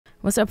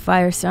What's up,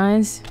 fire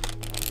signs?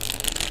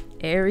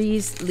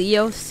 Aries,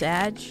 Leo,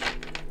 Sag.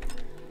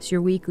 It's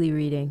your weekly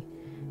reading.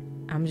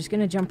 I'm just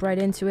going to jump right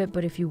into it,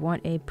 but if you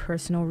want a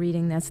personal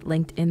reading, that's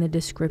linked in the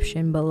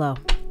description below.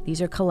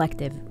 These are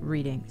collective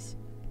readings.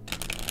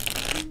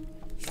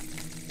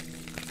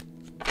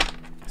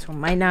 So it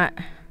might not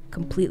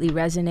completely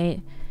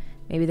resonate.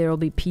 Maybe there will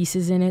be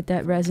pieces in it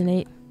that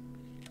resonate.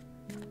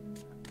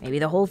 Maybe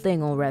the whole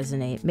thing will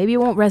resonate. Maybe it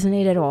won't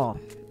resonate at all.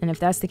 And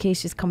if that's the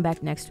case, just come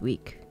back next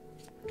week.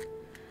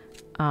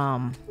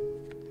 All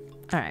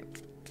right.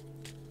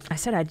 I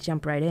said I'd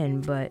jump right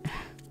in, but...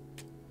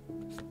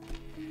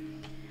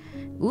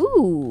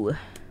 Ooh.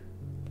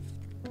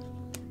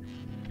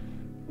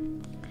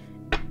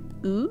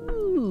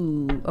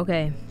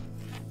 Okay.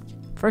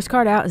 First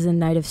card out is the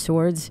Knight of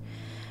Swords.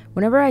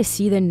 Whenever I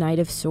see the Knight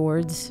of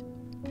Swords,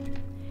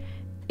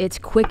 it's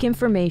quick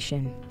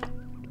information.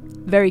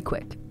 Very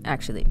quick,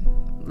 actually.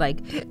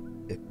 Like,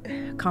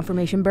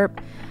 confirmation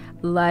burp.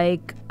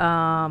 Like,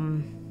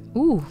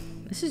 ooh,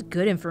 this is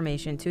good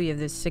information, too. You have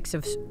this Six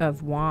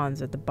of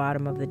Wands at the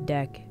bottom of the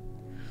deck.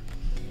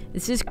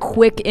 This is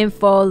quick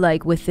info,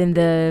 like, within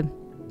the,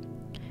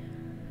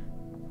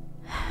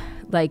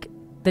 like,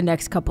 the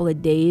next couple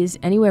of days.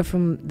 Anywhere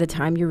from the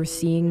time you're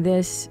seeing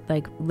this,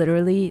 like,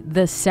 literally,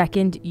 the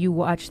second you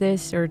watch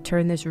this or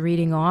turn this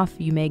reading off,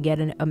 you may get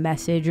a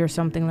message or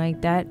something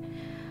like that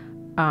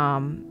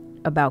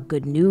about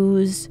good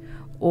news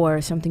or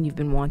something you've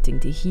been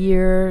wanting to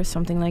hear,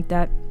 something like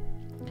that,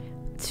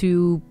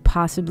 to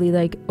possibly,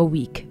 like, a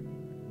week.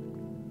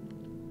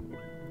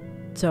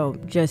 So,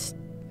 just...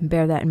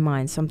 bear that in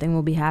mind. Something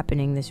will be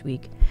happening this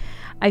week.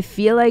 I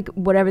feel like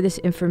whatever this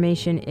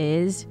information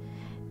is,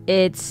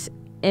 it's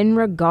in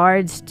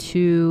regards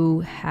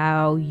to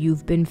how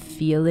you've been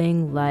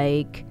feeling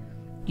like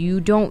you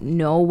don't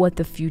know what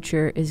the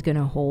future is going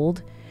to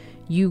hold.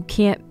 You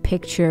can't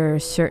picture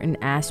certain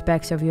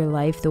aspects of your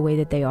life the way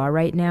that they are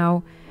right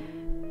now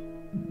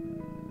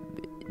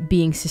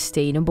being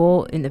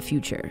sustainable in the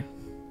future.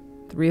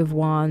 Three of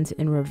Wands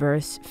in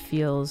reverse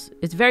feels...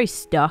 it's very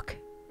stuck.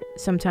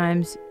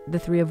 Sometimes the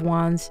Three of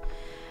Wands,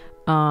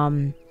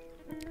 wanting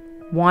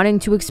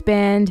to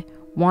expand,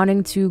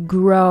 wanting to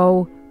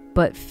grow,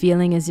 but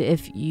feeling as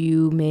if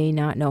you may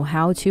not know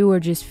how to, or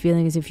just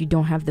feeling as if you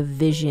don't have the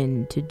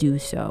vision to do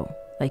so.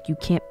 Like, you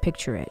can't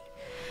picture it.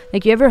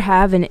 Like, you ever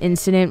have an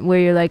incident where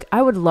you're like,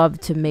 I would love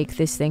to make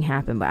this thing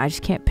happen, but I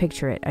just can't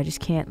picture it. I just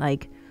can't,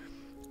 like,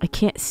 I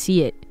can't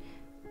see it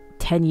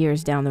 10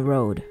 years down the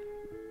road.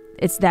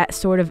 It's that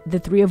sort of, the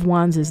Three of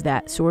Wands is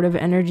that sort of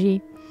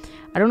energy.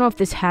 I don't know if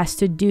this has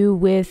to do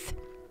with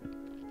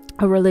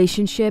a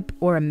relationship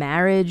or a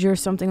marriage or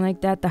something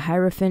like that. The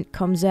Hierophant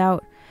comes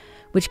out,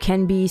 which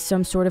can be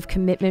some sort of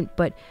commitment.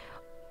 But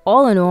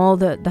all in all,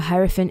 the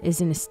Hierophant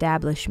is an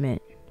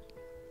establishment.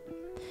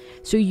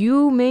 So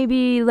you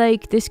maybe,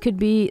 like, this could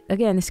be,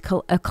 again, this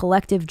a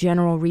collective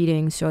general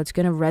reading. So it's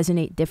going to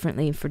resonate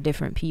differently for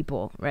different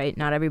people, right?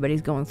 Not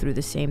everybody's going through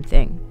the same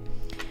thing.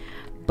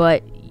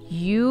 But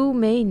you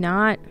may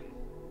not...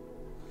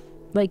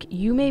 like,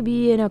 you may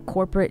be in a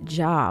corporate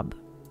job,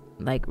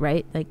 like,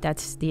 right? Like,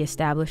 that's the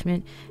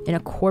establishment, in a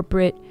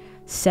corporate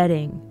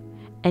setting,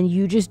 and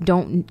you just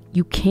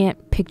you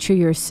can't picture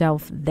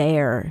yourself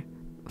there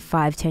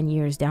 5-10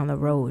 years down the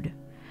road.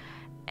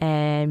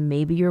 And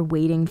maybe you're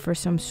waiting for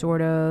some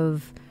sort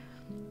of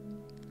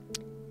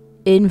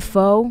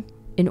info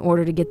in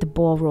order to get the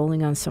ball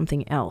rolling on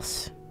something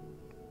else.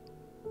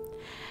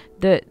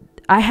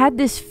 I had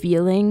this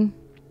feeling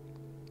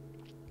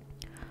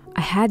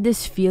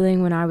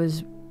when I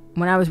was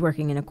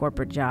working in a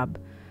corporate job,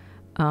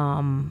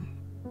 and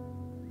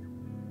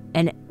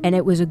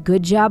it was a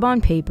good job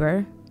on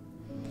paper,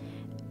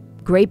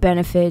 great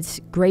benefits,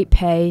 great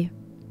pay,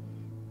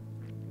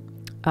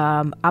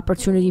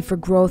 opportunity for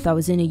growth. I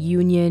was in a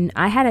union.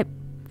 I had it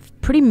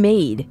pretty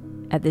made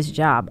at this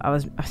job. I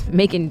was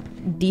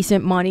making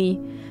decent money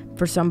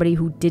for somebody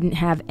who didn't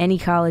have any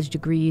college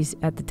degrees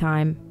at the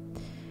time.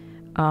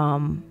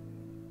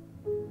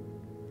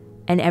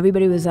 And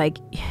everybody was like,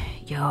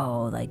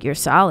 yo, like, you're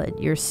solid,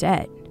 you're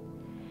set.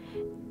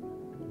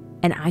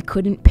 And I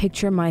couldn't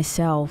picture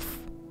myself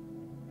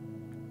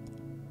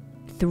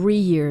 3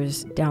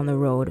 years down the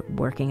road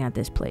working at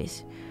this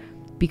place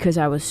because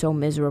I was so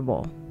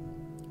miserable.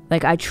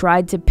 Like, I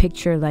tried to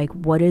picture, like,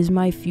 what does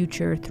my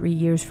future 3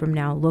 years from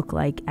now look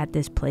like at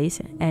this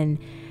place? And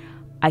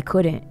I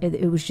couldn't.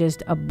 It was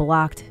just a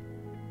blocked,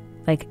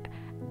 like,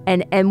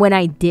 and when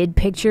I did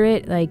picture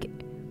it, like,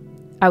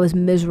 I was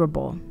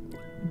miserable.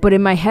 But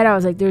in my head, I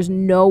was like, there's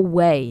no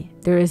way.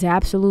 There is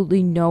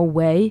absolutely no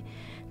way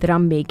that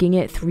I'm making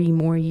it 3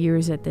 more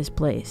years at this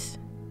place.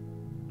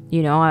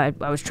 You know, I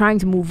was trying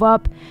to move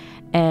up,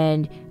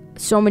 and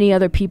so many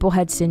other people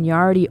had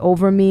seniority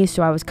over me,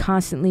 so I was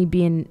constantly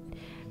being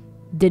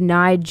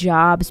denied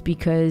jobs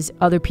because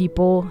other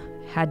people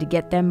had to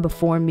get them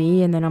before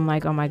me. And then I'm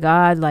like, oh my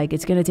God, like,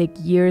 it's going to take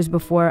years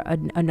before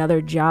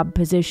another job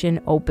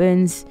position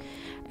opens,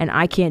 and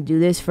I can't do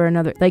this for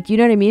another, like, you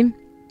know what I mean?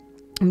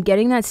 I'm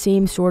getting that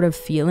same sort of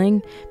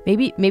feeling.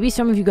 Maybe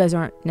some of you guys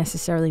aren't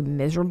necessarily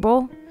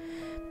miserable,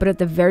 but at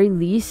the very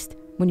least,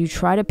 when you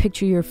try to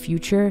picture your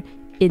future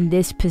in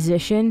this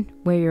position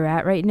where you're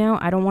at right now,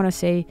 I don't want to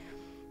say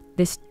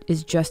this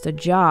is just a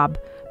job,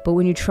 but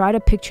when you try to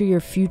picture your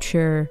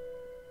future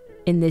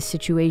in this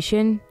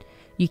situation,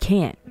 you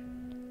can't.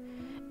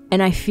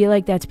 And I feel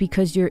like that's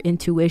because your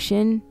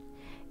intuition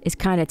is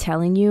kind of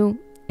telling you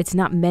it's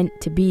not meant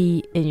to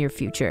be in your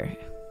future.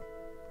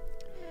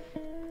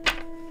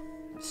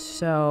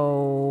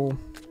 So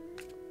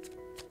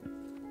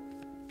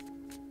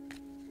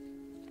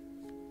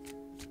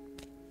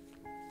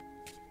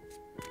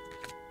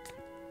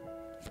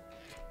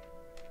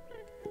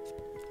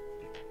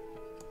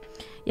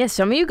yeah,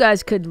 some of you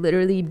guys could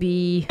literally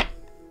be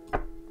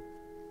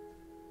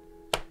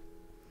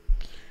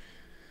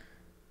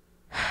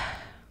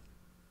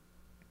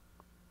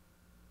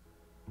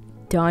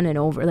done and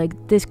over.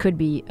 Like, this could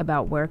be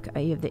about work.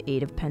 I have the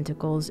 8 of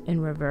Pentacles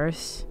in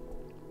reverse.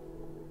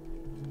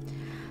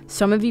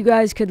 Some of you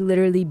guys could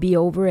literally be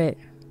over it.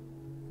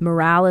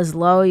 Morale is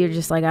low. You're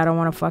just like, I don't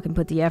want to fucking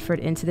put the effort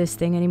into this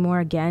thing anymore.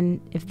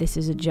 Again, if this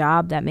is a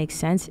job, that makes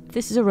sense. If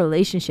this is a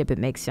relationship, it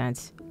makes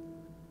sense.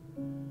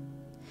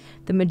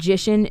 The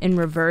Magician in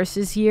reverse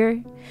is here,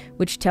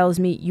 which tells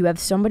me you have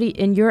somebody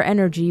in your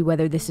energy,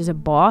 whether this is a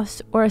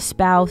boss or a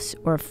spouse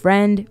or a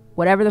friend,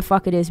 whatever the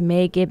fuck it is,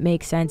 make it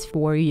make sense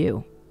for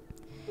you.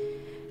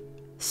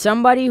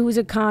 Somebody who's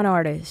a con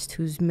artist,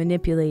 who's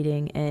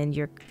manipulating, and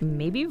you're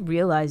maybe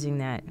realizing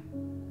that.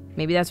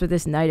 Maybe that's what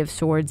this Knight of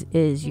Swords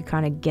is. You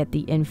kind of get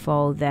the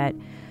info that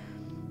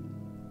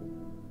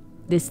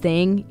this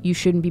thing, you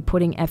shouldn't be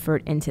putting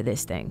effort into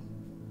this thing.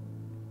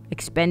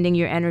 Expending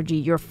your energy,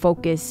 your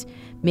focus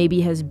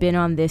maybe has been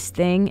on this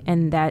thing,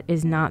 and that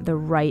is not the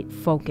right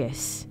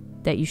focus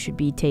that you should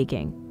be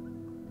taking.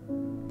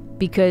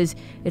 Because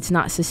it's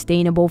not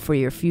sustainable for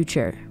your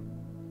future.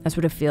 That's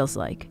what it feels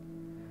like.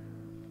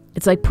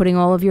 It's like putting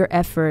all of your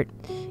effort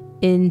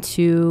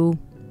into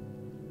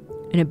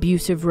an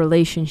abusive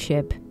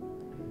relationship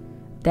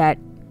that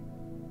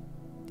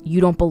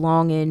you don't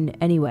belong in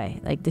anyway.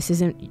 Like, this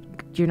isn't,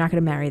 you're not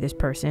going to marry this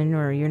person,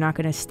 or you're not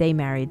going to stay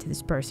married to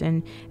this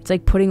person. It's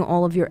like putting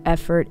all of your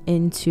effort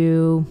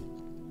into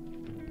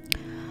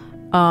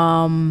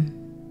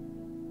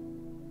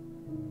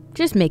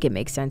just make it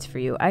make sense for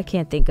you. I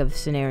can't think of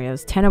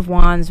scenarios. 10 of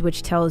Wands,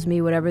 which tells me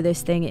whatever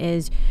this thing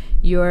is,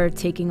 you're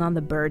taking on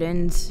the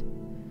burdens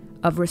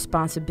of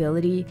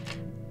responsibility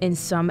in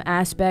some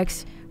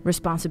aspects,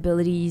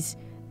 responsibilities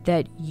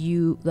that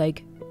you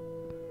like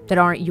that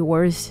aren't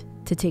yours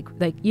to take.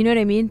 Like, you know what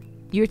I mean?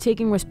 You're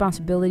taking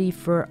responsibility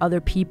for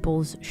other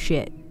people's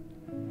shit,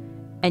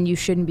 and you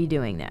shouldn't be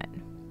doing that.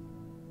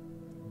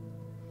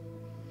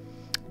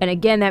 And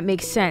again, that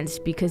makes sense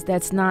because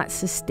that's not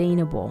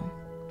sustainable.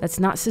 That's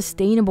not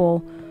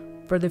sustainable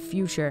for the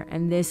future.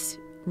 And this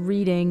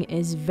reading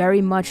is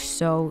very much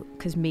so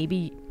because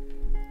maybe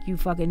you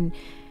fucking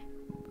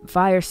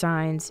fire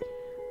signs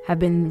have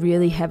been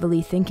really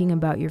heavily thinking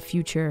about your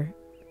future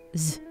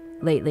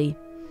lately.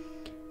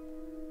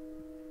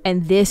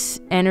 And this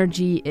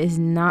energy is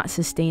not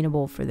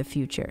sustainable for the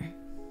future.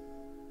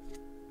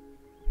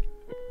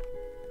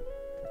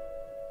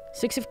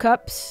 6 of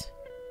Cups.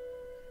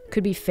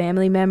 Could be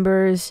family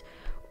members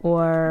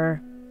or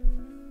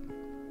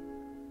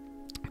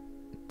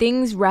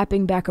things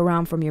wrapping back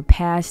around from your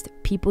past.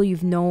 People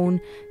you've known,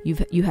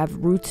 you have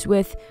roots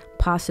with,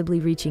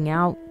 possibly reaching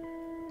out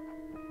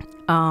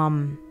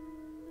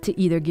to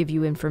either give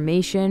you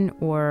information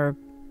or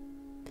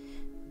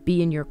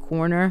be in your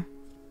corner.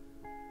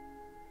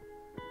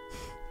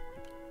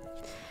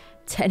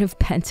 10 of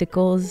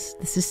Pentacles.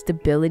 This is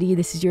stability.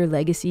 This is your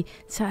legacy.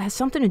 This has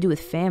something to do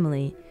with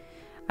family.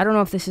 I don't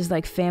know if this is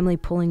like family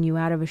pulling you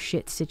out of a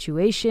shit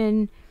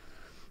situation.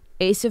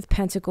 Ace of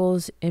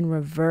Pentacles in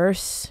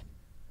reverse.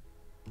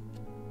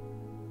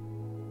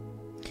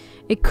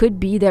 It could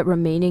be that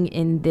remaining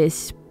in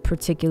this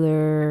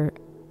particular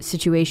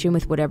situation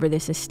with whatever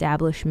this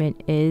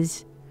establishment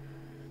is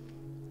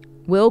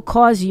will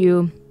cause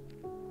you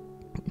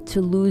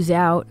to lose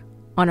out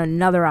on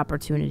another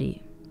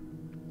opportunity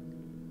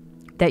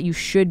that you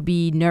should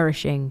be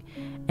nourishing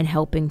and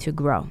helping to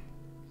grow.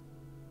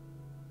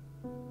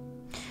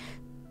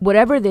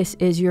 Whatever this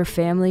is, your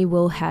family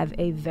will have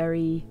a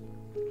very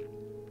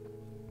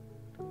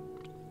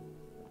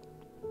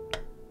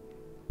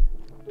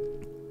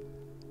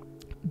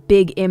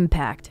big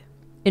impact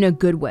in a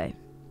good way.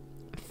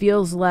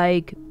 Feels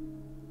like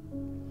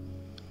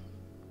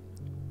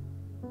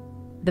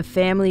the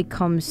family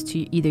comes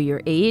to either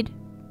your aid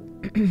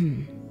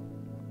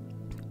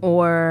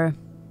or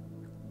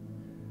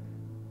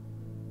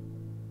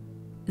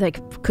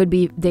like could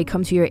be they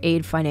come to your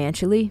aid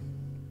financially.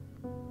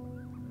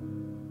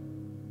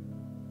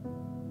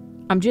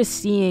 I'm just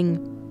seeing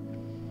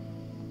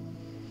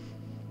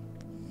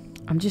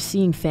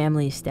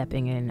family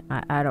stepping in.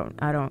 I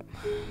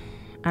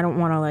don't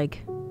want to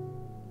like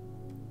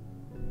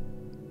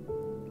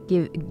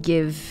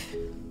give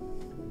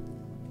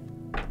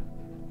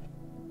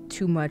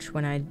too much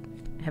when I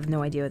I have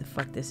no idea what the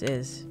fuck this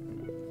is.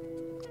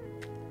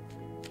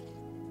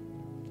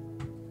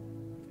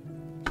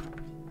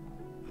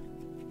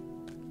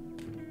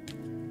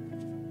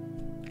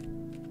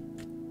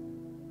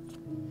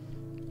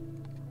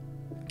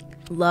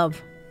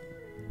 Love.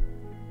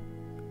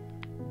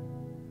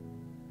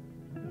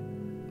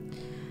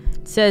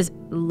 It says,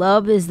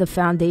 love is the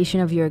foundation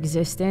of your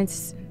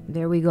existence.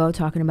 There we go,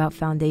 talking about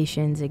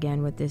foundations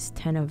again with this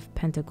 10 of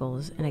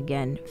Pentacles. And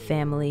again,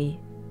 family.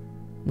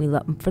 We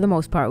love, for the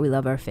most part, we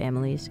love our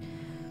families.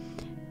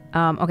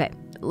 Okay.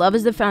 Love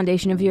is the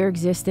foundation of your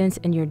existence,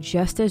 and you're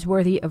just as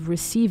worthy of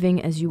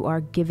receiving as you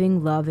are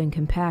giving love and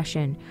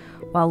compassion.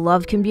 While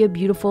love can be a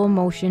beautiful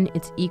emotion,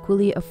 it's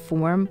equally a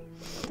form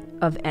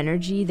of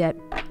energy that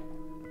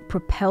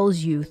propels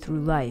you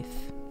through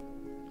life.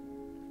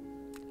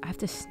 I have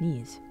to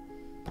sneeze.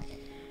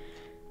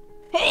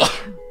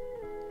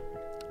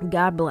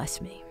 God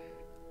bless me.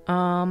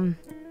 I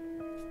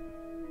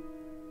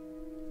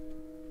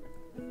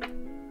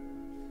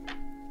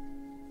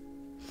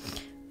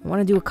want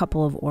to do a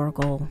couple of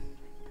oracle.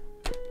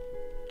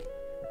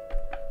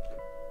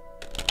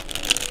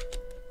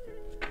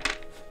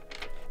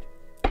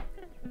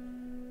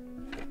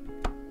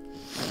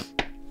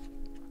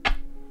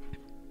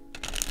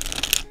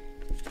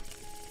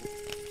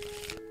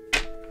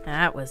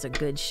 That was a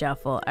good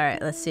shuffle. All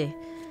right, let's see.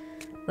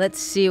 Let's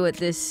see what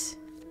this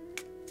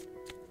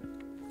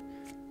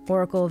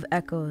Oracle of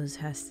Echoes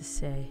has to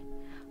say.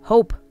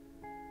 Hope.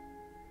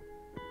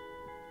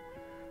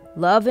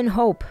 Love and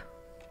hope.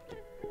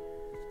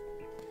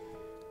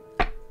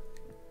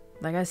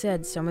 Like I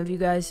said, some of you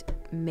guys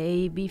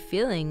may be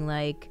feeling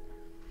like,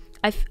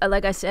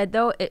 like I said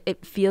though,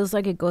 it feels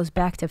like it goes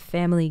back to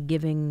family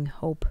giving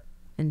hope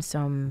in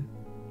some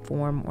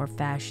form or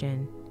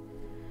fashion.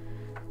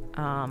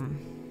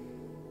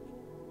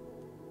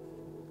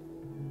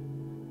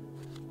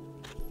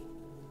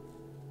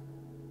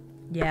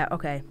 Yeah,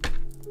 okay.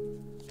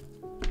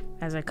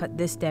 As I cut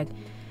this deck,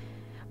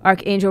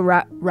 Archangel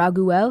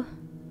Raguel,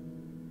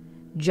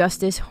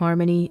 Justice,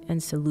 Harmony,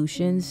 and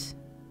Solutions.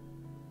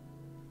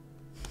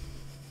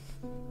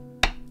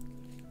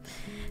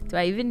 Do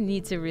I even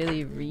need to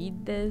really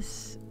read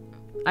this?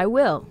 I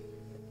will.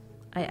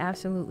 I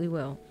absolutely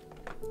will.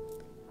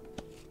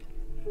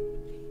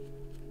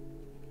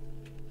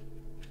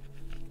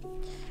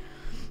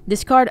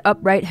 This card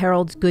upright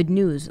heralds good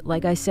news.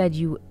 Like I said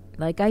in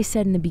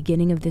the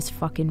beginning of this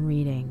fucking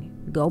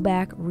reading, go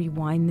back,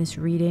 rewind this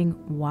reading,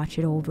 watch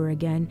it over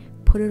again,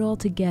 put it all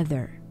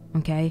together,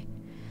 okay?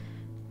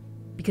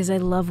 Because I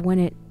love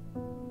when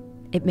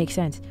it makes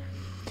sense.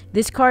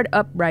 This card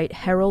upright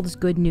heralds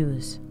good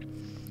news.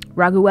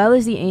 Raguel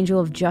is the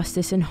angel of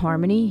justice and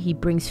harmony. He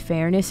brings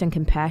fairness and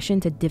compassion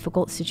to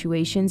difficult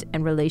situations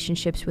and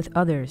relationships with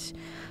others.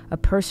 A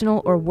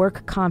personal or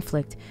work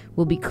conflict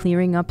will be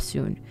clearing up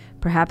soon.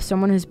 Perhaps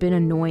someone has been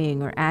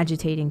annoying or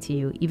agitating to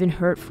you. Even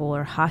hurtful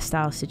or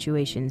hostile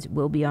situations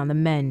will be on the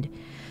mend.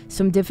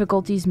 Some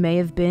difficulties may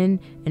have been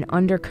an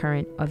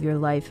undercurrent of your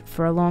life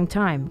for a long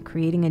time,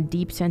 creating a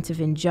deep sense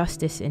of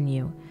injustice in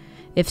you.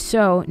 If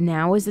so,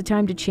 now is the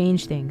time to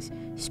change things.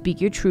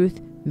 Speak your truth.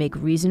 Make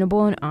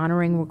reasonable and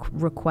honoring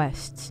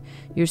requests.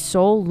 Your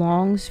soul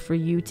longs for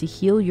you to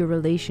heal your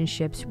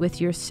relationships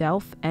with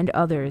yourself and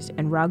others,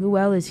 and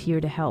Raguel is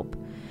here to help.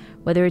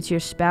 Whether it's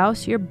your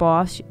spouse, your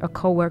boss, a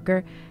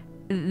coworker,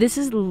 this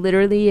is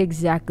literally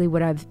exactly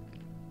what I've...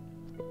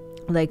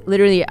 Like,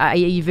 literally, I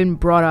even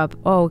brought up,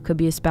 oh, it could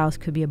be a spouse,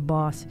 could be a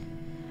boss,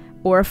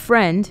 or a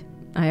friend.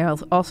 I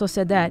also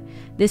said that.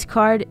 This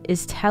card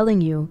is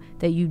telling you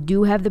that you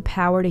do have the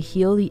power to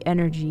heal the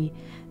energy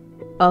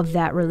of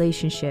that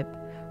relationship.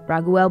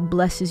 Raguel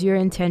blesses your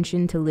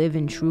intention to live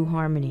in true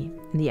harmony.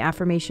 And the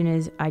affirmation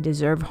is, I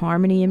deserve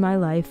harmony in my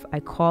life. I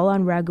call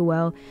on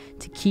Raguel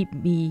to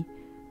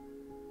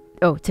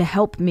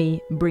help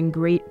me bring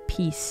great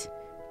peace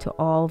to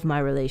all of my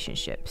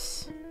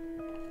relationships.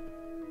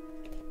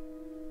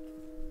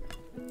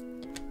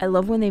 I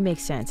love when they make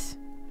sense.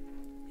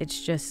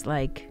 It's just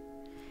like,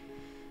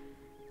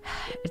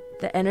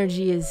 the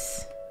energy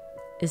is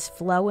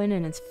flowing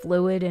and it's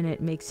fluid and it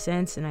makes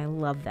sense, and I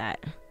love that.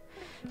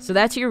 So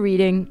that's your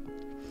reading.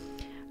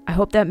 I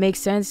hope that makes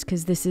sense,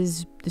 because this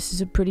is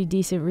a pretty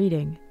decent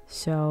reading.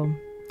 So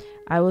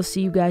I will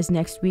see you guys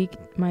next week,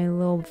 my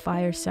little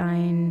fire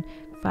sign,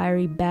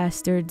 fiery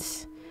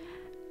bastards.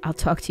 I'll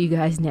talk to you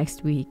guys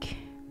next week.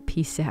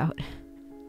 Peace out.